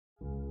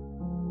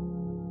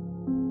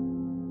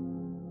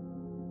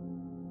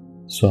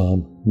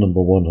Psalm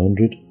number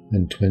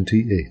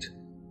 128.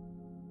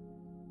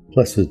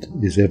 Blessed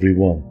is every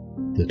one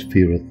that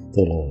feareth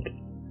the Lord,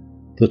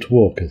 that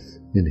walketh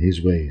in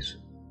his ways.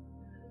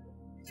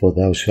 For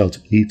thou shalt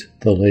eat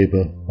the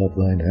labour of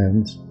thine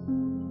hands.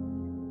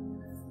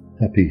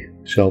 Happy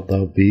shalt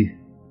thou be,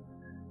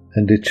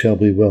 and it shall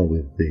be well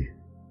with thee.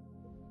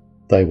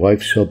 Thy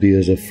wife shall be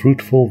as a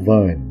fruitful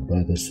vine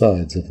by the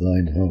sides of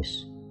thine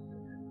house,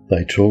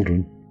 thy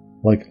children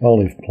like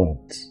olive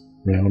plants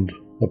round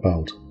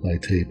about thy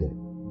table.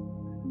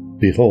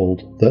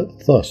 Behold,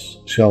 that thus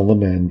shall the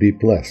man be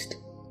blessed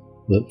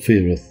that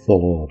feareth the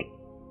Lord.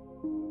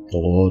 The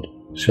Lord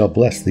shall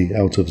bless thee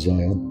out of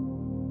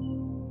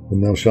Zion,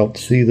 and thou shalt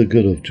see the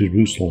good of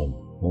Jerusalem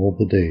all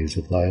the days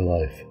of thy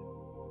life.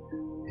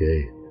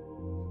 Yea,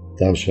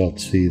 thou shalt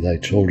see thy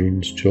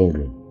children's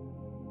children,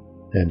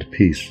 and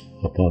peace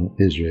upon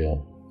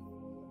Israel